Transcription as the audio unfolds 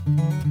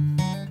Welcome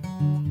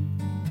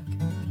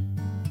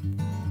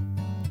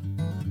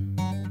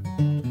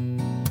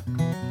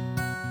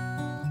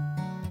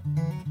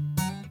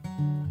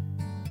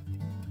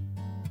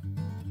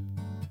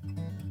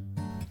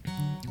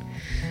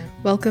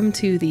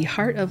to the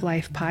Heart of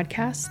Life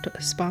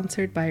podcast,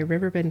 sponsored by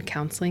Riverbend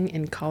Counseling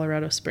in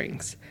Colorado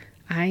Springs.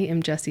 I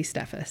am Jessie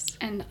Steffes.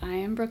 And I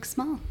am Brooke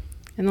Small.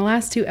 In the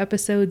last 2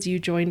 episodes you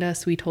joined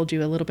us, we told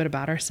you a little bit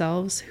about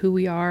ourselves, who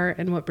we are,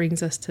 and what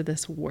brings us to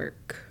this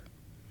work.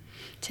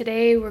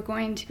 Today we're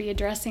going to be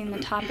addressing the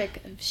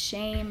topic of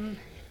shame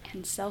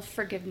and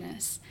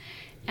self-forgiveness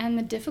and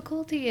the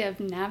difficulty of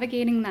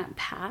navigating that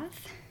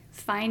path,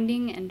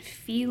 finding and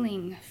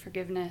feeling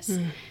forgiveness,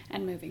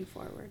 and moving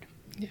forward.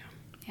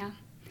 Yeah.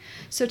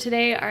 So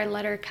today our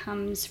letter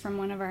comes from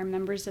one of our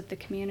members of the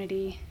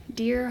community.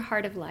 Dear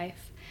Heart of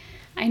Life,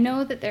 I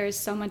know that there is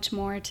so much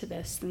more to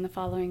this than the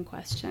following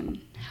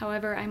question.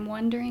 However, I'm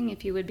wondering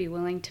if you would be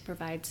willing to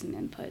provide some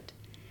input.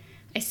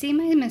 I see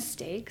my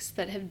mistakes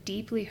that have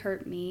deeply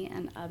hurt me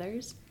and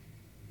others,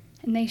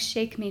 and they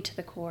shake me to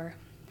the core.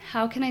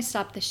 How can I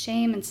stop the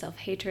shame and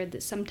self-hatred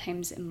that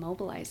sometimes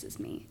immobilizes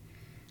me?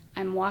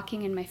 I'm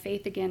walking in my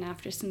faith again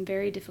after some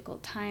very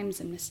difficult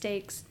times and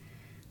mistakes.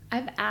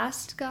 I've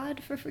asked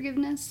God for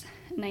forgiveness,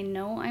 and I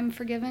know I'm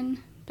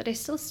forgiven, but I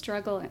still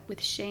struggle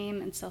with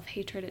shame and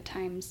self-hatred at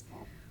times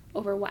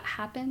over what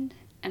happened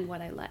and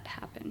what I let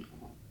happen.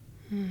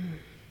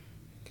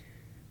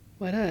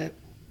 What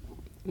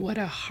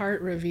a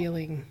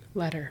heart-revealing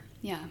letter.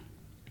 Yeah.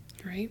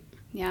 Right?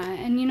 Yeah,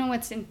 and you know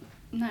what's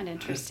not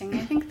interesting?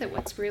 I think that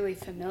what's really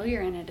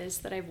familiar in it is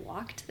that I've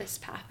walked this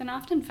path and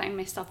often find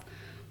myself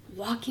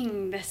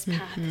walking this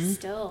path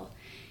still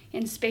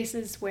in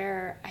spaces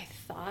where I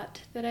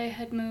thought that I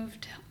had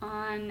moved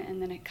on,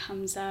 and then it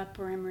comes up,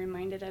 or I'm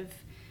reminded of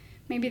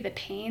maybe the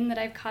pain that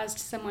I've caused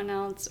someone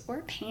else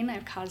or pain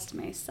I've caused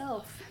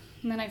myself.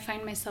 And then I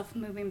find myself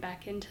moving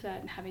back into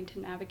that and having to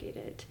navigate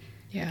it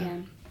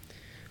again.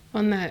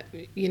 On that,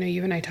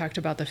 you and I talked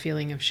about the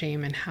feeling of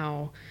shame and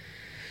how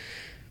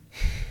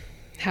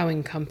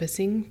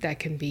encompassing that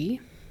can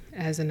be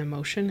as an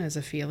emotion, as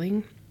a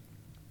feeling.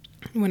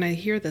 When I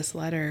hear this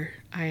letter,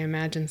 I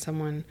imagine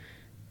someone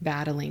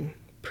battling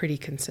pretty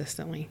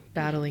consistently,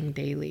 battling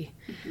daily,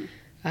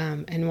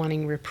 and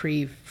wanting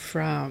reprieve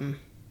from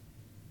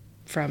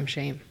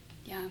shame.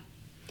 Yeah.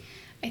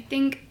 I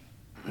think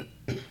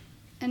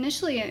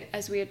initially,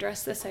 as we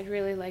address this, I'd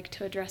really like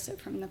to address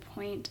it from the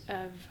point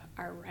of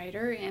our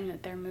writer, in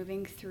that they're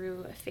moving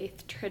through a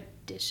faith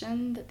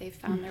tradition that they've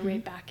found their way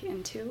back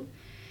into,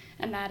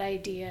 and that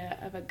idea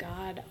of a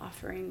God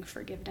offering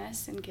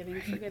forgiveness and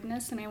giving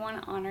forgiveness, and I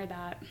want to honor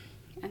that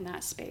in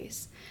that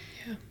space.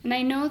 Yeah. And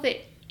I know that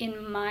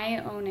in my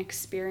own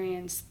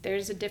experience,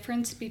 there's a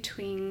difference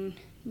between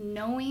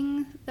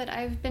knowing that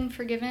I've been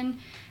forgiven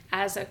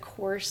as a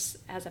course,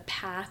 as a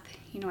path.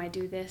 I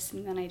do this,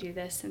 and then I do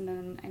this, and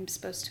then I'm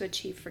supposed to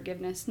achieve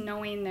forgiveness,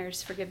 knowing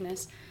there's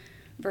forgiveness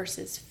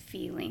versus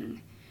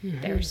feeling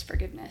there's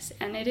forgiveness.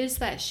 And it is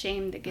that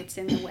shame that gets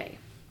in the way,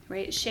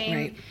 right?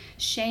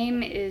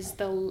 Shame is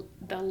the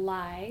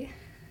lie,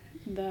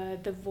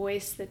 the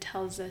voice that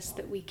tells us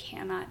that we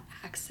cannot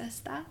access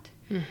that.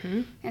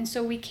 And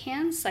so we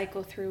can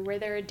cycle through where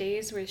there are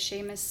days where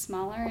shame is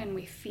smaller and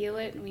we feel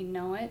it and we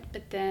know it,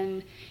 but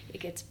then it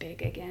gets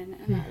big again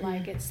and that lie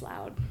gets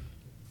loud.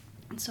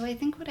 And so I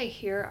think what I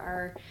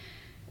hear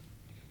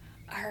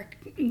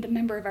the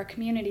member of our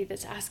community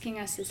that's asking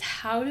us is,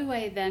 how do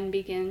I then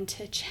begin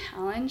to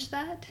challenge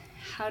that?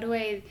 How do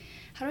I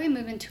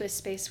move into a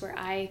space where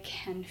I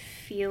can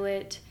feel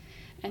it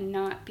and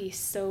not be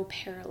so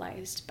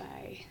paralyzed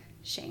by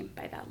shame,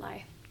 by that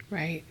lie?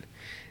 Right.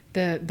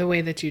 The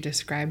way that you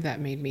described that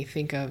made me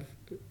think of,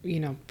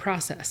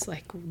 process.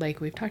 Like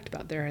we've talked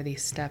about, there are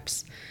these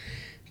steps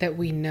that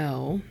we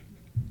know,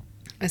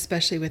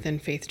 especially within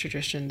faith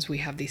traditions, we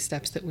have these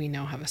steps that we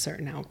know have a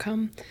certain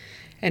outcome.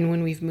 And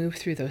when we've moved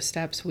through those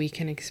steps, we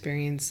can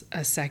experience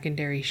a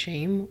secondary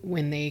shame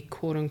when they,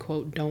 quote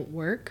unquote, don't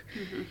work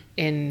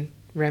in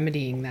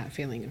remedying that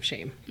feeling of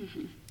shame.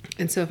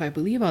 And so if I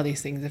believe all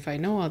these things, if I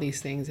know all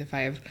these things, if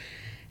I've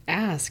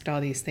asked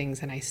all these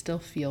things and I still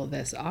feel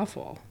this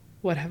awful,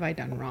 what have I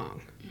done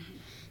wrong?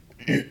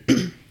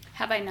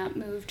 Have I not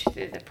moved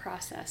through the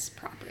process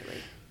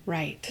properly?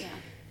 Right. Yeah.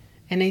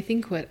 And I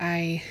think what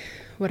I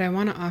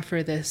want to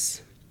offer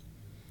this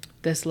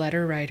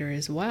letter writer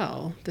as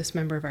well, this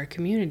member of our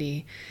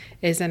community,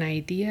 is an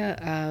idea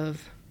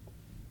of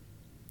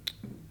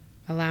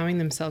allowing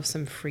themselves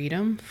some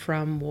freedom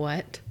from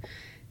what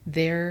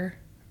their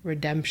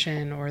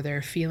redemption or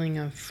their feeling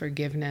of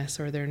forgiveness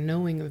or their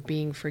knowing of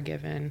being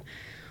forgiven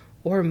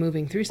or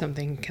moving through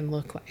something can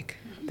look like.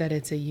 That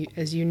it's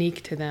as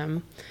unique to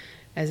them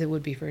as it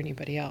would be for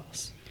anybody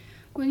else.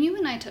 When you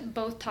and I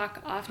both talk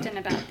often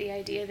about the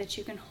idea that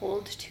you can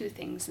hold two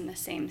things in the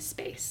same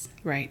space.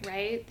 Right.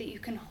 Right? That you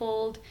can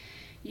hold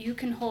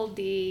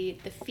the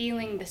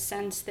feeling, the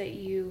sense that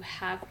you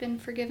have been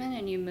forgiven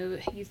and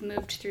you've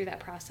moved through that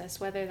process,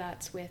 whether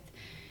that's with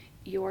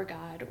your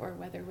God or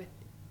whether with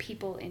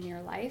people in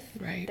your life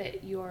Right.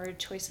 that your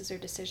choices or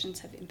decisions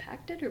have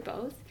impacted, or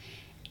both.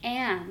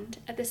 And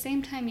at the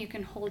same time, you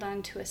can hold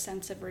on to a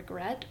sense of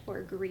regret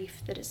or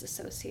grief that is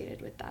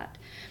associated with that.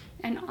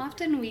 And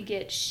often we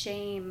get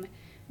shame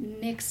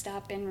mixed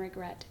up in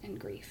regret and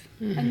grief.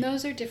 Mm-hmm. And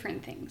those are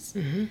different things.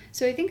 Mm-hmm.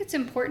 So I think it's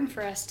important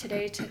for us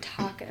today to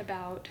talk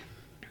about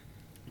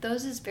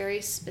those as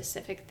very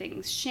specific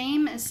things.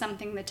 Shame is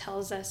something that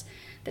tells us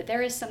that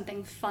there is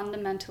something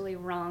fundamentally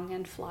wrong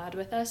and flawed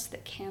with us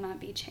that cannot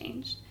be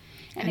changed.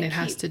 And it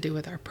has to do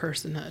with our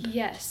personhood.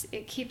 Yes,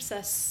 it keeps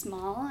us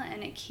small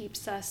and it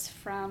keeps us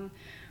from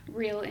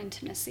real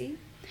intimacy.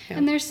 Yep.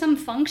 And there's some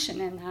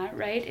function in that,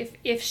 right?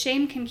 If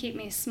shame can keep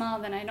me small,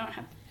 then I don't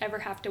ever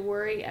have to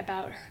worry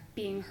about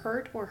being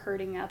hurt or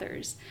hurting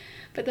others.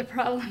 But the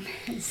problem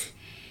is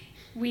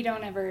we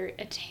don't ever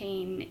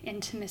attain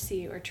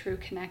intimacy or true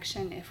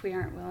connection if we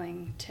aren't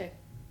willing to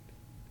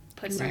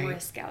put some Right.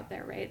 risk out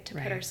there, right? To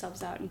Right. put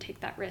ourselves out and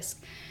take that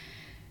risk.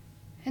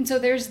 And so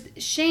there's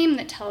shame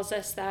that tells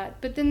us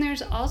that, but then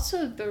there's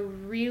also the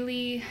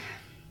really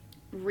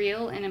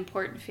real and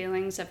important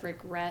feelings of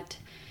regret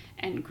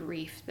and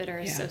grief that are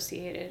Yeah.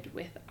 associated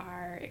with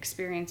our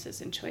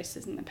experiences and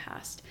choices in the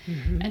past.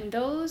 Mm-hmm. And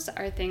those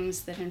are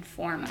things that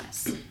inform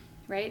us,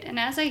 right? And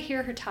as I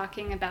hear her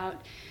talking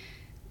about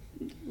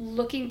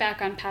looking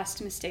back on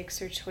past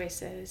mistakes or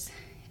choices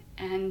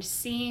and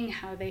seeing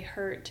how they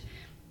hurt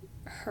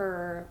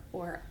her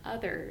or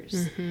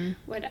others, Mm-hmm.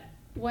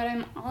 what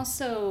I'm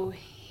also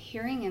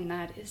hearing in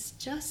that is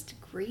just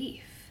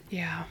grief.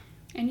 Yeah.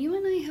 And you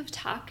and I have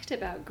talked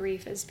about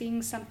grief as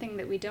being something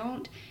that we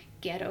don't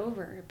get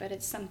over, but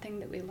it's something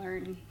that we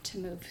learn to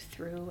move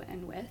through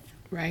and with.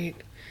 Right.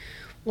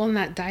 Well, and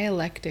that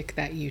dialectic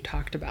that you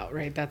talked about,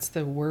 right? That's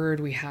the word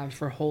we have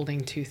for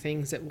holding two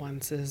things at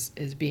once is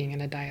being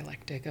in a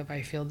dialectic of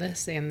I feel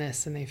this, and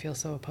they feel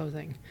so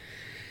opposing.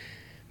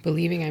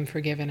 Believing I'm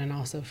forgiven and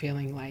also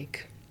feeling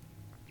like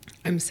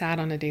I'm sad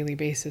on a daily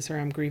basis or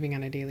I'm grieving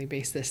on a daily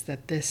basis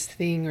that this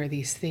thing or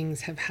these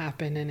things have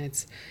happened, and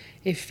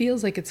it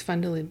feels like it's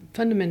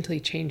fundamentally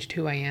changed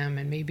who I am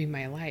and maybe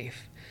my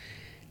life.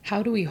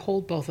 How do we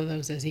hold both of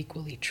those as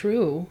equally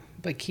true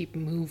but keep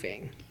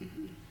moving?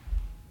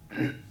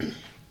 Mm-hmm.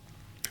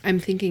 I'm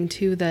thinking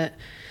too that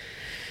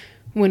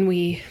when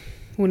we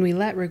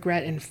let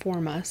regret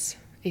inform us,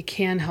 it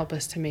can help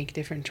us to make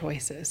different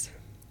choices.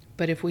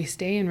 But if we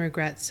stay in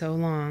regret so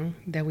long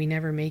that we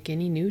never make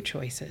any new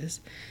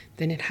choices,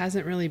 then it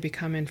hasn't really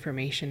become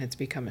information, it's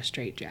become a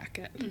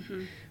straitjacket.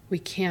 Mm-hmm. We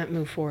can't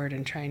move forward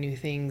and try new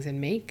things and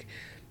make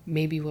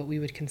maybe what we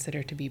would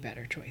consider to be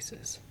better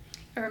choices.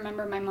 I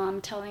remember my mom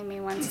telling me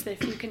once that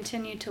if you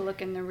continue to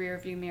look in the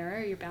rearview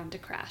mirror, you're bound to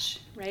crash,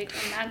 right?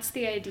 And that's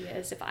the idea,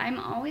 is if I'm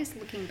always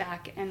looking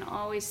back and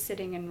always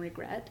sitting in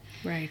regret,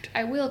 Right.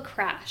 I will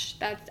crash.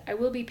 I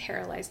will be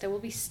paralyzed. I will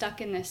be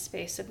stuck in this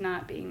space of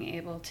not being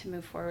able to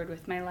move forward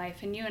with my life.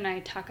 And you and I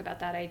talk about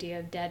that idea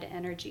of dead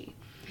energy.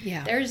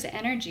 Yeah. There's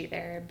energy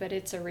there, but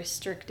it's a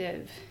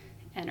restrictive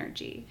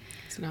energy.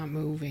 It's not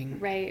moving.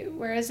 Right.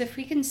 Whereas if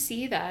we can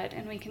see that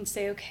and we can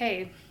say,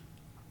 okay,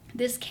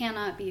 this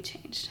cannot be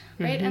changed,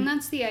 right? Mm-hmm. And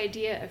that's the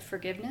idea of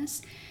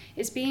forgiveness,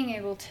 is being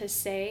able to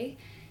say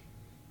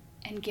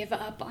and give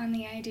up on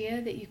the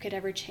idea that you could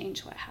ever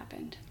change what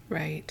happened.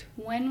 Right.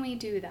 When we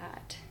do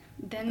that,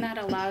 then that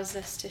allows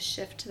us to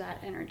shift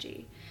that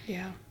energy.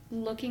 Yeah.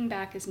 Looking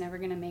back is never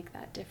going to make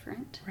that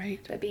different. Right.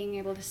 But being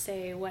able to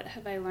say, what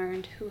have I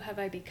learned? Who have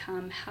I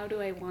become? How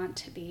do I want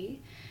to be?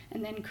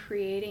 And then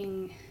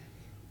creating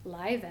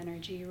live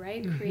energy,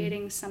 right? Mm-hmm.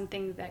 Creating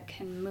something that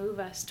can move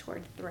us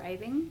toward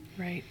thriving.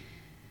 Right.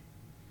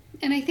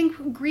 And I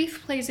think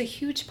grief plays a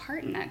huge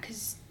part in that,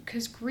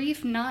 because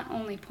grief not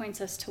only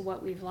points us to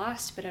what we've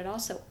lost, but it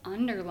also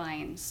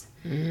underlines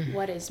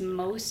what is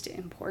most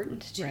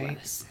important to Right.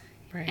 us.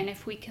 Right. And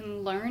if we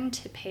can learn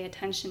to pay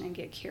attention and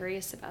get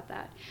curious about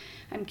that,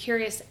 I'm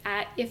curious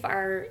at if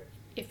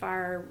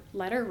our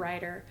letter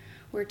writer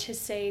were to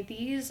say,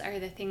 these are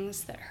the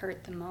things that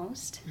hurt the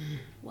most,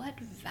 what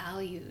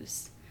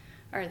values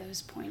are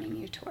those pointing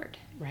you toward?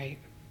 Right.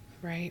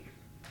 Right.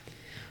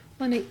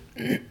 Well,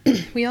 and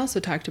we also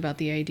talked about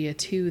the idea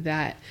too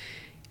that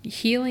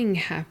healing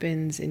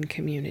happens in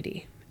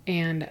community.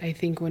 And I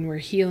think when we're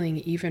healing,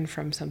 even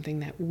from something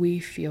that we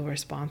feel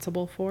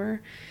responsible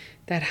for,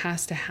 that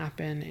has to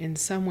happen in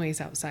some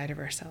ways outside of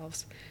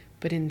ourselves,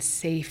 but in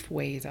safe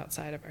ways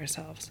outside of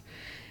ourselves.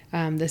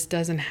 This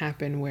doesn't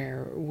happen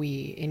where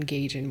we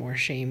engage in more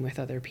shame with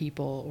other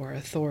people or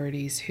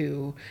authorities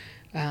who,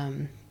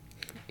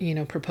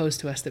 propose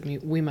to us that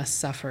we must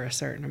suffer a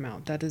certain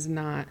amount. That is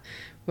not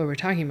what we're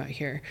talking about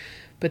here.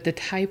 But the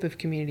type of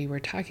community we're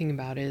talking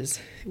about is,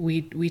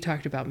 we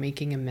talked about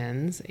making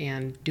amends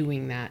and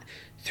doing that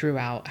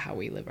throughout how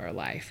we live our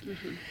life.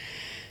 Mm-hmm.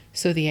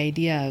 So the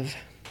idea of,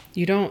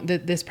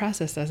 this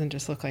process doesn't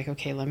just look like,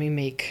 okay, let me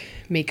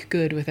make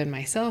good within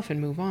myself and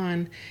move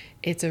on.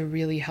 It's a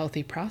really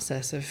healthy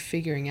process of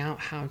figuring out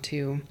how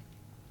to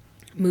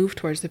move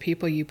towards the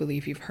people you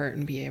believe you've hurt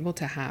and be able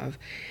to have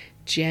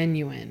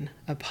genuine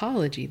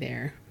apology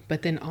there,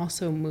 but then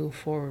also move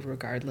forward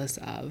regardless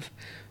of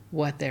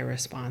what their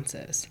response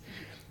is.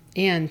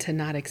 And to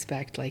not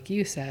expect, like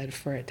you said,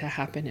 for it to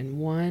happen in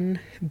one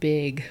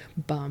big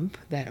bump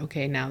that,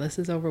 okay, now this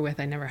is over with,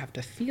 I never have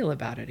to feel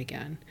about it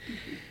again.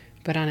 Mm-hmm.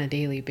 But on a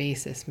daily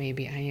basis,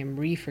 maybe I am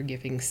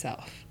re-forgiving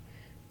self.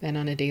 Then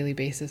on a daily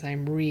basis,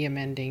 I'm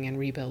re-amending and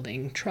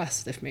rebuilding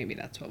trust, if maybe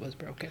that's what was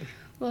broken.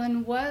 Well,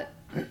 and what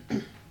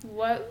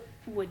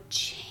would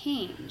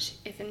change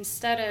if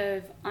instead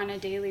of on a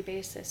daily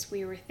basis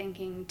we were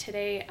thinking,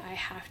 today I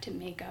have to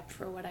make up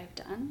for what I've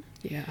done?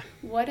 Yeah.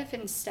 What if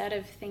instead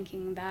of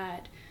thinking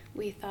that,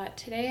 we thought,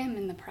 today I'm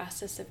in the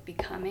process of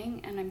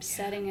becoming, and I'm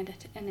setting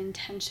an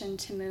intention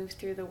to move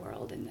through the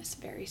world in this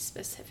very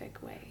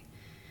specific way?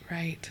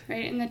 Right.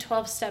 Right. In the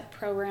 12-step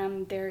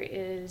program, there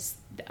is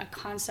a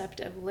concept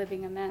of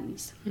living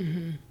amends.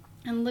 Mm-hmm.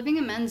 And living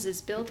amends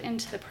is built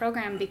into the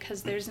program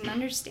because there's an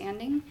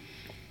understanding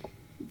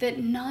that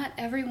not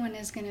everyone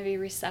is going to be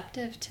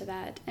receptive to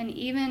that. And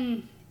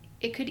even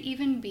it could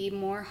even be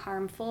more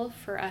harmful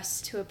for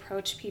us to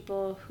approach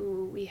people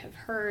who we have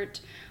hurt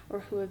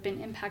or who have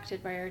been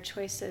impacted by our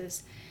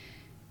choices,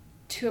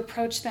 to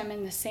approach them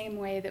in the same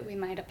way that we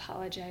might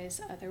apologize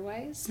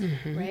otherwise,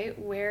 mm-hmm. right?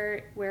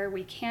 Where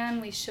we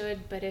can, we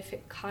should, but if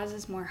it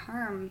causes more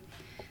harm,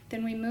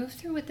 then we move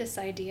through with this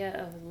idea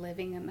of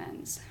living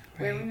amends,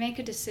 right, where we make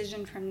a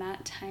decision from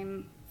that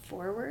time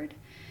forward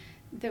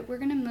that we're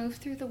going to move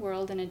through the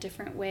world in a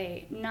different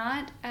way,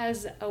 not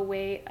as a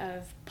way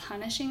of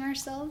punishing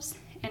ourselves,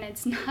 and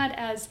it's not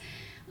as,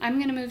 I'm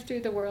going to move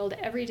through the world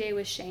every day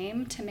with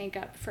shame to make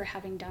up for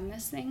having done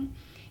this thing.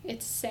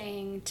 It's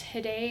saying,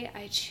 today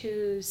I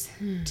choose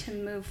to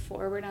move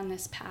forward on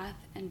this path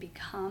and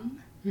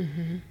become,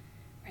 mm-hmm.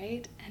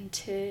 right? And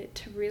to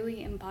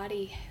really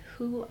embody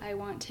who I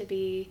want to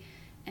be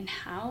and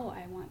how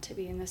I want to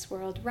be in this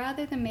world,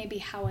 rather than maybe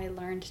how I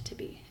learned to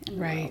be in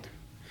the world.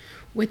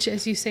 Which,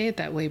 as you say it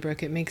that way,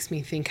 Brooke, it makes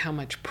me think how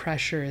much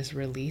pressure is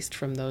released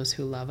from those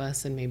who love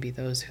us and maybe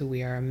those who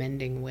we are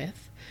amending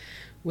with,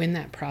 when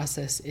that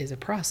process is a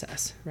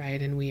process,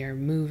 right? And we are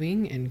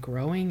moving and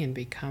growing and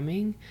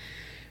becoming.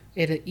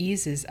 It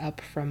eases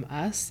up from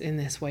us in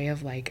this way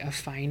of like a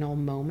final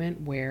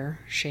moment where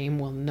shame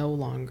will no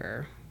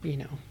longer,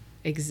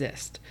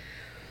 exist,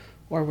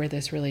 or where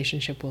this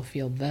relationship will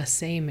feel the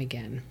same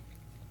again.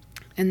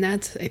 And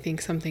that's, I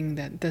think, something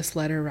that this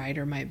letter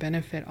writer might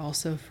benefit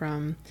also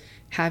from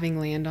having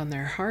land on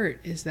their heart,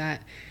 is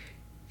that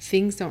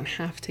things don't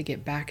have to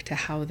get back to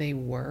how they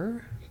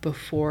were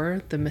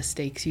before the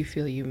mistakes you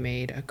feel you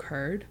made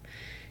occurred.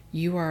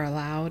 You are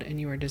allowed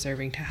and you are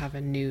deserving to have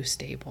a new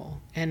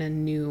stable and a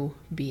new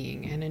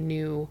being and a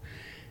new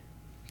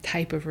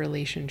type of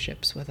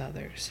relationships with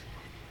others.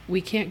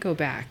 We can't go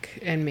back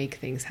and make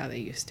things how they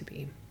used to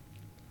be,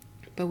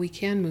 but we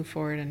can move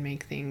forward and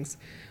make things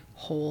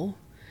whole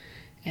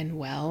and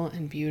well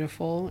and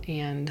beautiful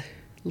and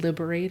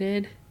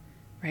liberated,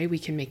 right? We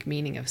can make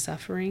meaning of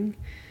suffering,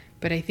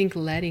 but I think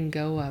letting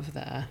go of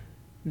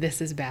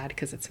this is bad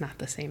because it's not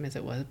the same as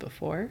it was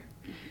before,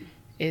 mm-hmm.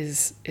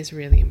 is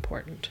really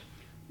important.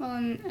 Well,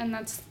 and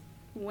that's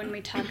when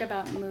we talk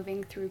about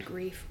moving through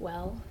grief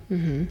well,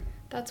 mm-hmm.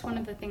 that's one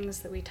of the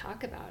things that we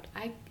talk about.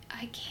 I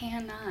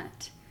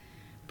cannot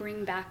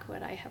bring back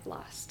what I have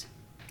lost.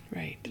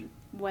 Right.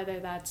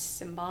 Whether that's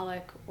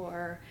symbolic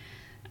or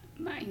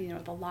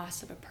the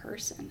loss of a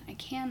person. I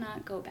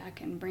cannot go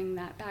back and bring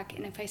that back.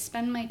 And if I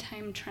spend my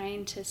time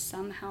trying to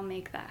somehow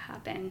make that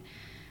happen,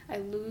 I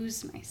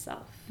lose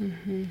myself.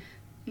 Mm-hmm.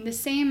 And the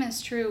same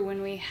is true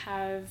when we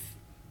have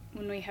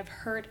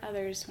hurt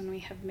others, when we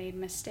have made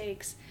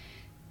mistakes.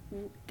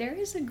 There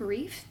is a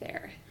grief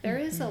there. There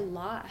mm-hmm. is a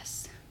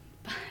loss.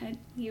 But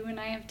you and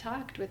I have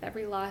talked, with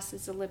every loss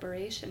is a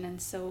liberation.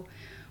 And so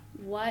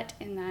what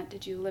in that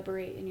did you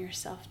liberate in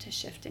yourself to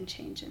shift and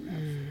change and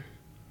move?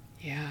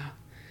 Yeah.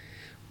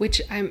 Which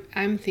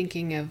I'm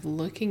thinking of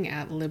looking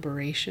at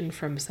liberation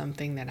from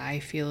something that I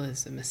feel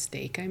is a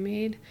mistake I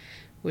made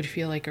would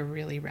feel like a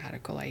really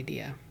radical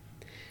idea.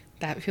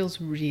 That feels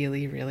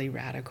really, really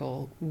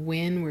radical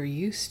when we're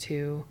used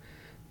to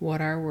what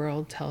our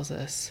world tells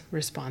us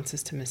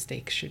responses to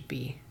mistakes should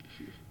be,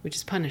 which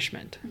is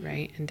punishment,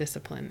 right? And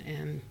discipline,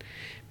 and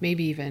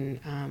maybe even,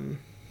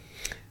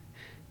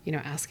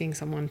 asking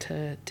someone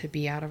to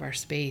be out of our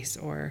space,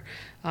 or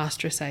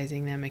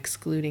ostracizing them,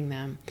 excluding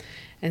them.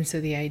 And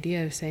so the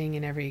idea of saying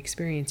in every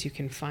experience you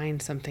can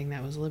find something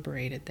that was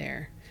liberated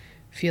there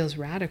feels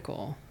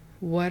radical.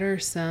 What are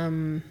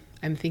some,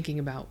 I'm thinking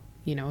about,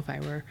 if I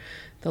were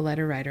the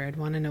letter writer, I'd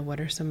want to know what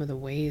are some of the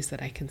ways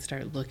that I can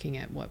start looking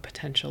at what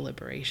potential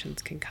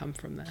liberations can come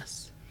from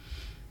this.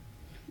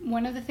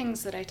 One of the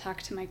things that I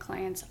talk to my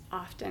clients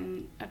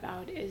often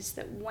about is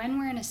that when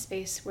we're in a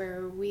space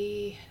where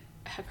we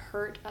have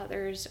hurt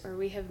others, or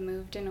we have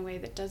moved in a way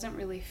that doesn't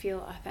really feel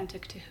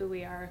authentic to who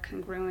we are,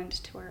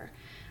 congruent to our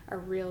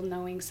real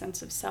knowing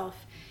sense of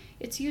self,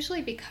 it's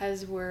usually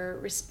because we're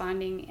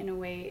responding in a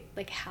way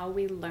like how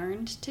we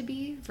learned to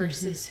be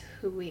versus mm-hmm.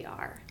 who we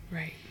are.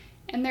 Right.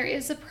 And there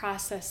is a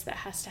process that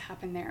has to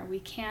happen there. We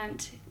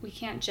can't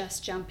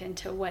just jump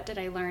into what did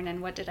I learn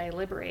and what did I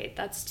liberate.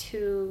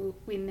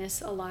 We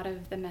miss a lot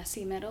of the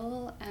messy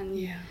middle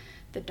and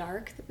the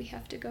dark that we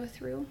have to go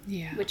through,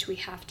 which we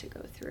have to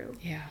go through.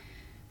 Yeah.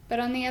 But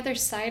on the other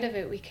side of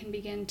it, we can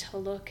begin to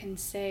look and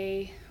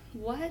say,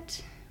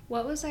 what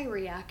was I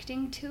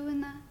reacting to in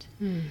that?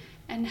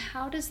 And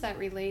how does that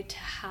relate to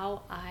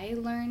how I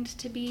learned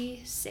to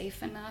be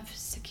safe enough,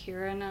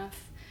 secure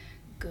enough,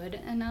 good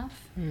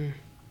enough?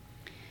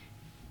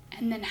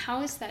 And then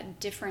how is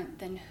that different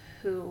than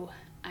who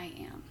I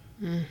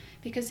am?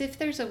 Because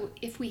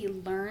if we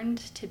learned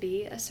to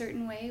be a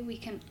certain way, we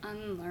can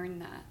unlearn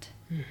that.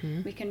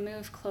 We can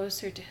move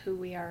closer to who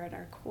we are at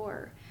our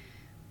core.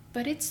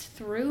 But it's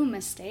through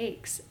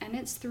mistakes and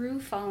it's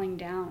through falling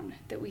down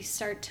that we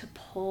start to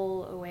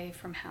pull away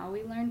from how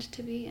we learned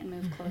to be and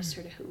move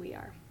closer to who we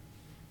are.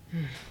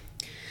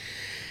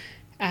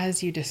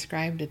 As you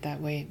described it that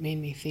way, it made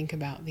me think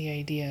about the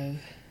idea of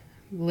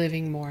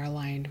living more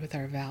aligned with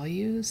our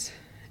values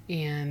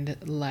and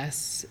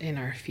less in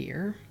our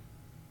fear.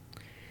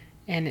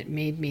 And it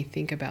made me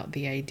think about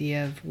the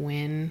idea of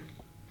when,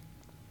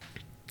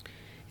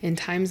 in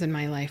times in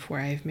my life where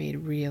I've made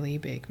really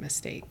big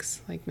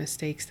mistakes, like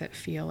mistakes that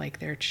feel like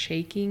they're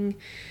shaking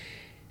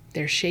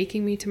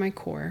me to my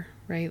core,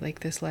 right?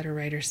 Like this letter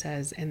writer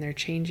says, and they're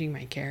changing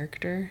my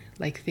character,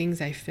 like things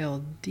I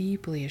feel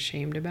deeply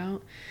ashamed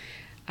about.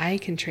 I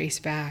can trace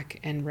back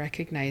and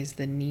recognize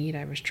the need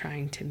I was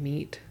trying to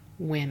meet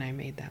when I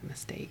made that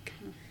mistake.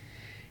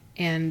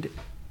 And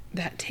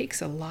that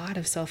takes a lot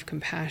of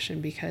self-compassion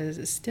because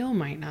it still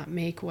might not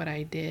make what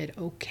I did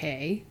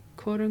okay,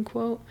 quote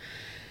unquote,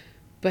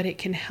 but it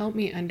can help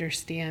me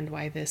understand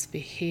why this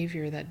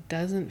behavior that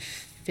doesn't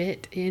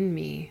fit in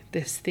me,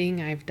 this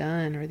thing I've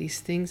done or these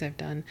things I've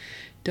done,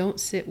 don't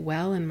sit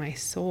well in my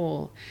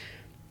soul.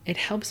 It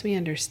helps me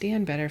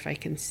understand better if I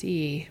can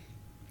see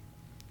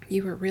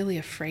you were really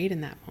afraid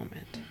in that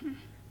moment,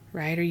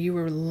 right? Or you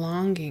were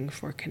longing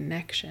for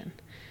connection,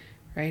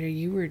 right? Or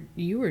you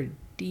were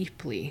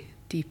deeply,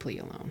 deeply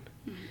alone.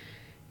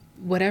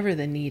 Whatever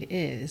the need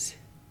is,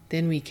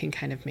 then we can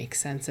kind of make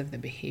sense of the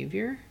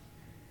behavior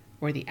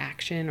or the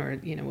action or,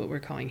 what we're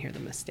calling here the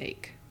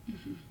mistake.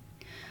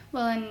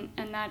 Well,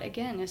 and that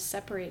again is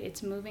separate.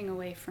 It's moving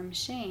away from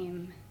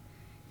shame,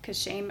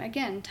 because shame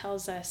again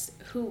tells us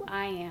who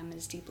I am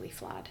is deeply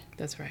flawed.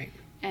 That's right.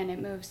 And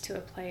it moves to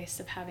a place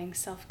of having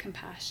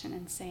self-compassion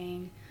and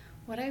saying,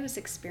 what I was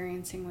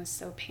experiencing was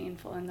so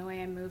painful and the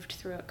way I moved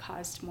through it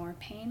caused more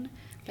pain,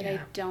 but I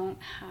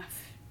don't have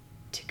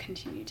to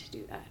continue to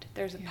do that.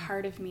 There's a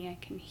part of me I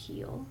can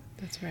heal.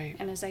 That's right.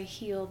 And as I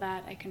heal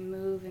that, I can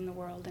move in the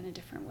world in a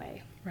different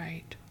way.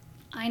 Right.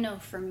 I know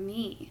for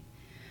me,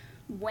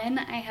 when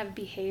I have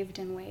behaved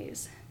in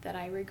ways that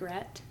I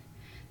regret,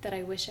 that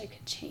I wish I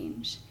could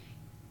change,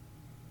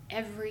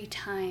 every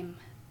time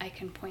I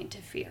can point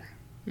to fear.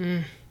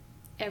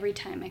 Every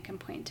time I can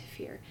point to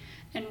fear.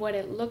 And what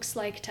it looks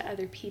like to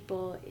other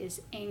people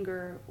is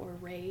anger or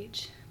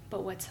rage,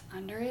 but what's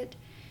under it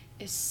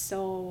is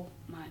so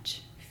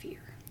much fear.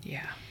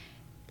 Yeah.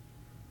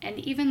 And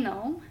even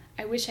though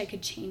I wish I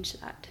could change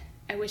that,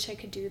 I wish I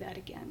could do that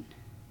again,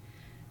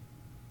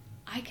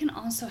 I can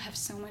also have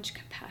so much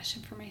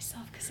compassion for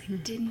myself because I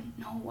didn't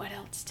know what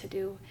else to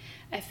do.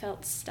 I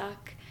felt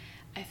stuck.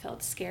 I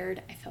felt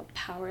scared. I felt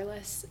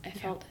powerless. I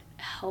felt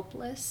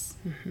helpless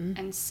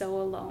and so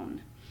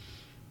alone.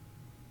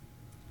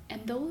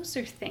 And those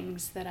are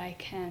things that I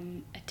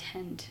can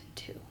attend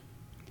to.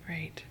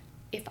 Right.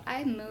 If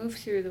I move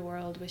through the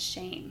world with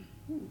shame,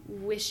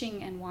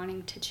 wishing and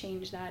wanting to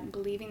change that and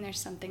believing there's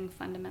something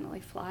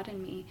fundamentally flawed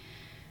in me,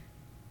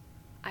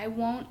 I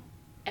won't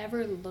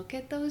ever look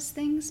at those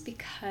things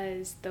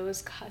because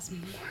those cause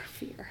more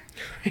fear.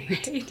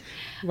 Right?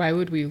 Why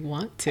would we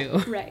want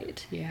to?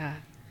 Right. Yeah.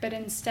 But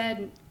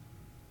instead,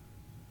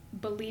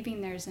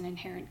 believing there's an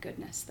inherent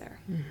goodness there.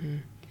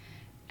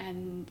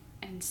 And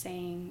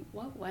saying,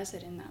 what was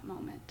it in that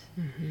moment?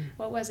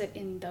 What was it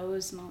in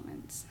those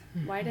moments?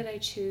 Why did I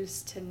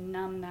choose to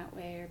numb that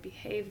way or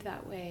behave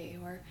that way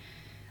or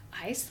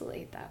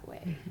isolate that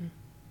way?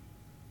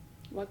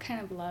 What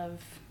kind of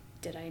love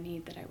did I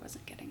need that I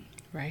wasn't getting?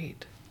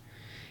 Right.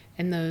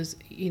 And those,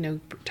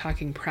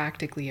 talking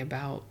practically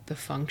about the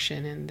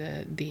function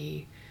and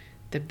the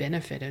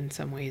benefit in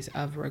some ways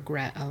of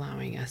regret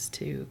allowing us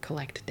to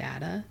collect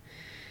data,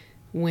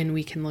 when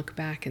we can look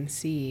back and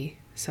see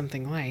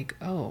something like,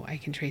 oh, I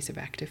can trace it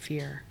back to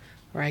fear,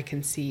 or I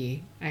can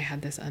see I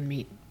had this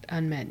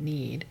unmet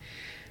need.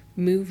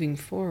 Moving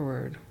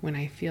forward, when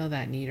I feel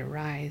that need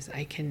arise,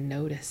 I can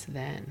notice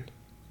then,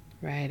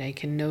 right? I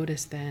can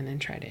notice then and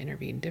try to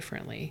intervene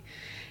differently.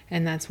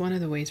 And that's one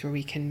of the ways where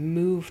we can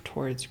move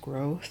towards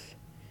growth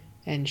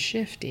and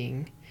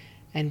shifting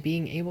and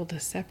being able to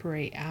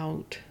separate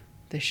out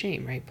the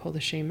shame, right? Pull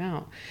the shame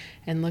out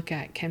and look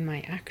at, can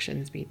my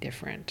actions be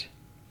different?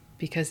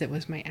 Because it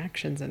was my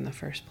actions in the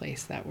first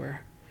place that were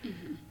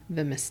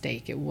the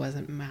mistake. It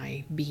wasn't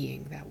my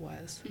being that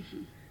was.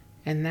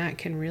 And that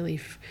can really,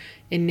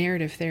 in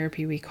narrative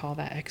therapy, we call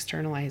that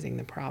externalizing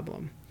the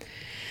problem.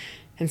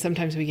 And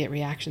sometimes we get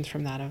reactions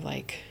from that of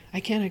like, I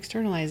can't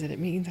externalize it. It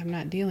means I'm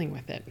not dealing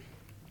with it.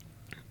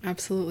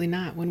 Absolutely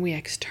not. When we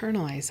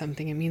externalize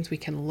something, it means we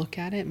can look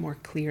at it more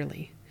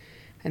clearly.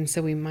 And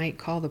so we might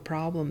call the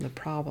problem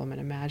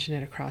and imagine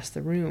it across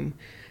the room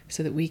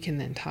so that we can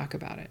then talk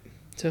about it.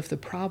 So if the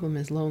problem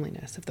is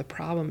loneliness, if the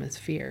problem is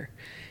fear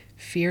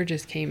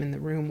just came in the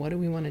room, what do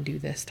we want to do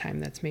this time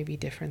that's maybe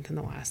different than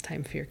the last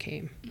time fear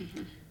came?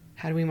 Mm-hmm.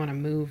 How do we want to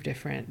move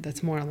different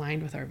that's more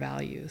aligned with our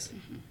values?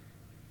 Mm-hmm.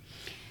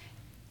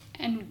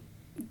 And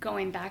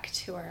going back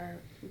to our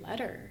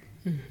letter,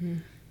 mm-hmm.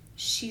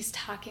 she's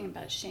talking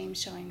about shame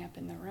showing up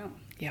in the room.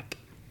 Yep.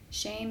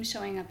 Shame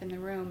showing up in the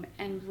room.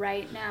 And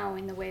right now,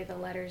 in the way the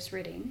letter's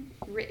written,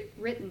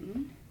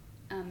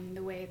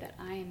 the way that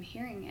I am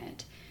hearing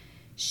it,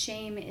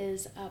 shame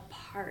is a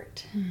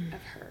part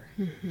of her.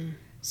 Mm-hmm.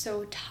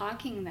 So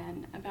talking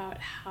then about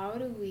how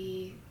do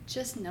we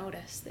just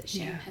notice that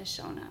shame has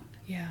shown up.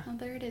 Yeah. Oh,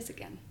 there it is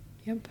again.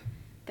 Yep.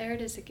 There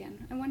it is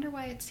again. I wonder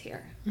why it's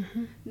here.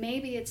 Mm-hmm.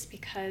 Maybe it's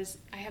because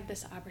I have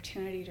this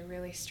opportunity to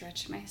really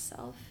stretch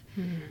myself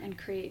and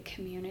create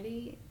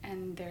community,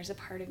 and there's a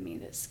part of me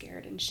that's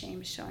scared and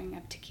shame's showing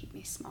up to keep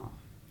me small.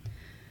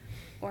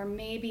 Or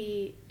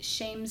maybe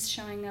shame's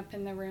showing up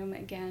in the room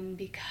again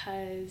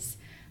because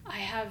I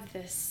have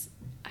this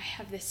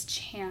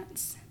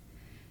chance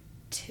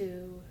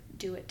to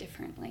do it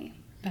differently,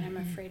 but I'm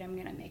afraid I'm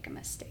going to make a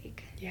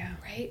mistake. Yeah.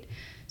 Right?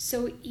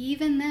 So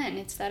even then,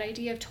 it's that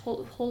idea of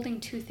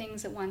holding two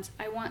things at once.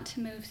 I want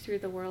to move through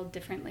the world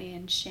differently,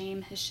 and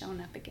shame has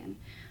shown up again.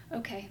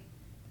 Okay.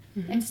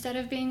 Mm-hmm. Instead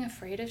of being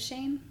afraid of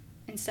shame,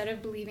 instead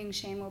of believing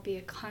shame will be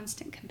a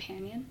constant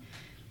companion,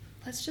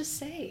 let's just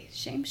say,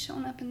 shame's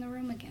shown up in the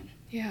room again.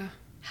 Yeah.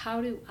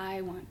 How do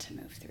I want to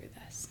move through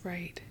this?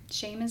 Right.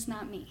 Shame is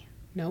not me.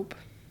 Nope.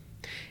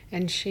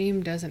 And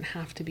shame doesn't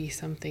have to be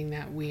something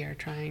that we are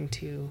trying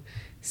to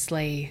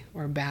slay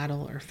or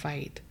battle or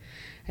fight.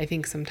 I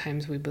think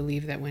sometimes we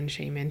believe that when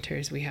shame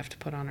enters, we have to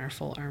put on our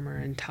full armor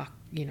and talk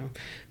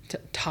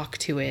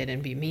to it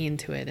and be mean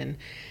to it. And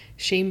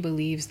shame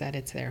believes that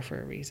it's there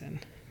for a reason,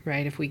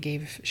 right? If we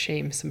gave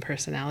shame some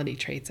personality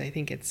traits, I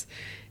think it's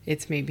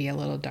maybe a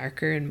little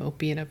darker and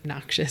mopey and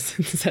obnoxious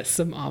and says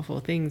some awful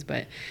things,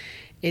 but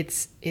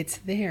it's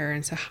there.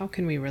 And so how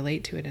can we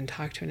relate to it and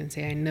talk to it and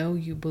say, I know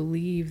you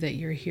believe that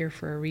you're here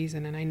for a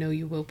reason, and I know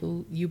you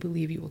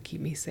believe you will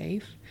keep me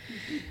safe,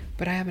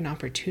 but I have an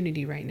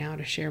opportunity right now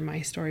to share my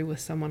story with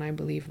someone I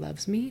believe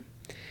loves me.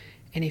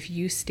 And if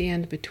you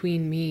stand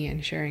between me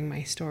and sharing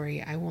my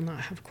story, I will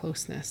not have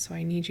closeness. So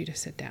I need you to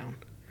sit down.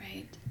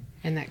 Right.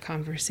 And that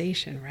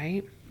conversation,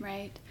 right?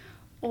 Right.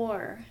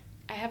 Or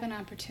I have an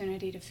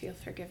opportunity to feel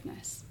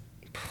forgiveness.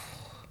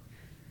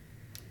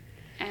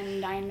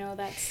 And I know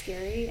that's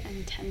scary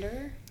and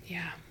tender.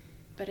 Yeah.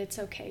 But it's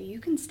okay. You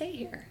can stay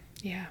here.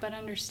 Yeah. But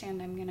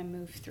understand I'm going to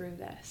move through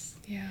this.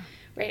 Yeah.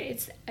 Right?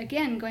 It's,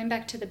 again, going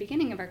back to the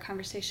beginning of our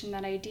conversation,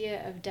 that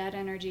idea of dead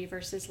energy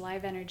versus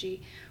live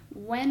energy.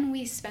 When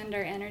we spend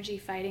our energy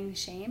fighting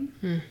shame,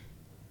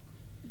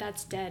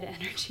 that's dead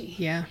energy.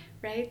 Yeah.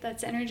 Right?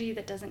 That's energy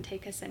that doesn't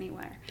take us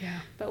anywhere.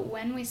 Yeah. But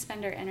when we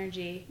spend our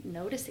energy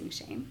noticing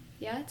shame,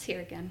 it's here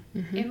again.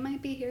 Mm-hmm. It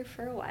might be here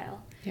for a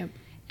while. Yep.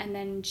 And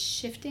then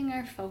shifting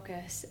our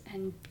focus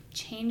and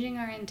changing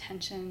our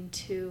intention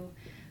to,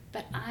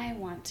 but I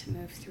want to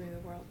move through the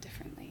world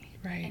differently.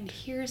 Right. And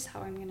here's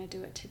how I'm going to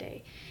do it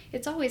today.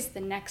 It's always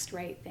the next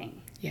right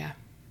thing. Yeah.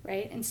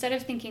 Right? Instead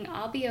of thinking,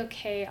 I'll be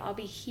okay, I'll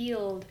be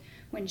healed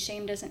when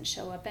shame doesn't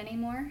show up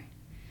anymore,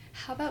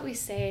 how about we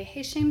say,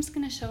 hey, shame's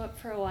going to show up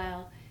for a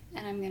while,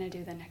 and I'm going to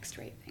do the next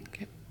right thing.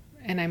 Okay.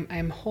 And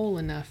I'm whole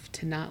enough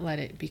to not let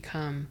it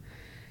become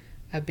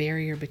a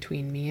barrier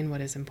between me and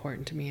what is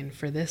important to me. And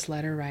for this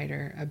letter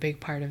writer, a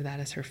big part of that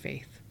is her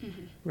faith,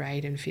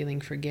 right? And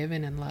feeling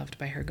forgiven and loved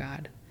by her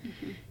God.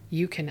 Mm-hmm.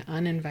 You can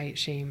uninvite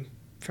shame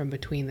from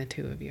between the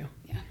two of you.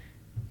 Yeah.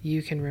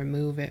 You can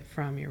remove it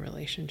from your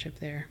relationship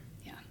there.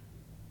 Yeah.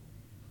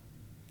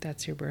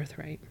 That's your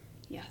birthright.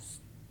 Yes.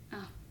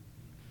 Oh.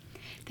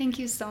 Thank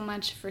you so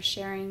much for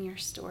sharing your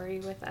story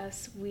with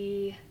us.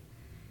 We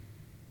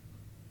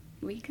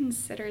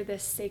consider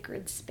this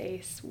sacred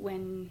space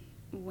when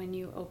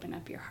you open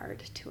up your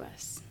heart to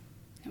us,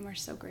 and we're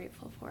so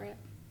grateful for it.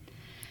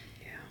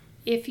 Yeah.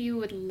 If you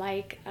would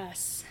like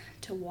us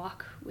to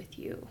walk with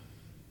you,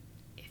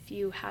 if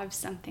you have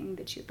something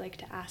that you'd like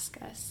to ask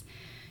us,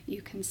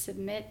 you can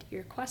submit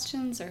your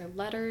questions or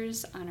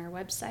letters on our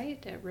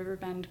website at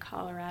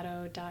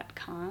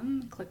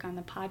riverbendcolorado.com. Click on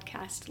the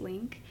podcast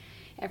link.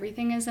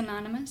 Everything is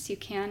anonymous. You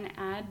can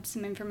add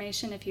some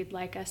information if you'd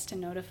like us to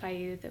notify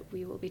you that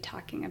we will be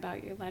talking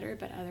about your letter,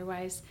 but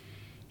otherwise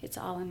it's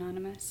all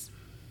anonymous.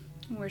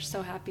 We're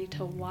so happy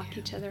to walk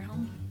each other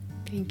home.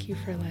 Thank you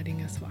for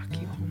letting us walk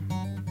you home.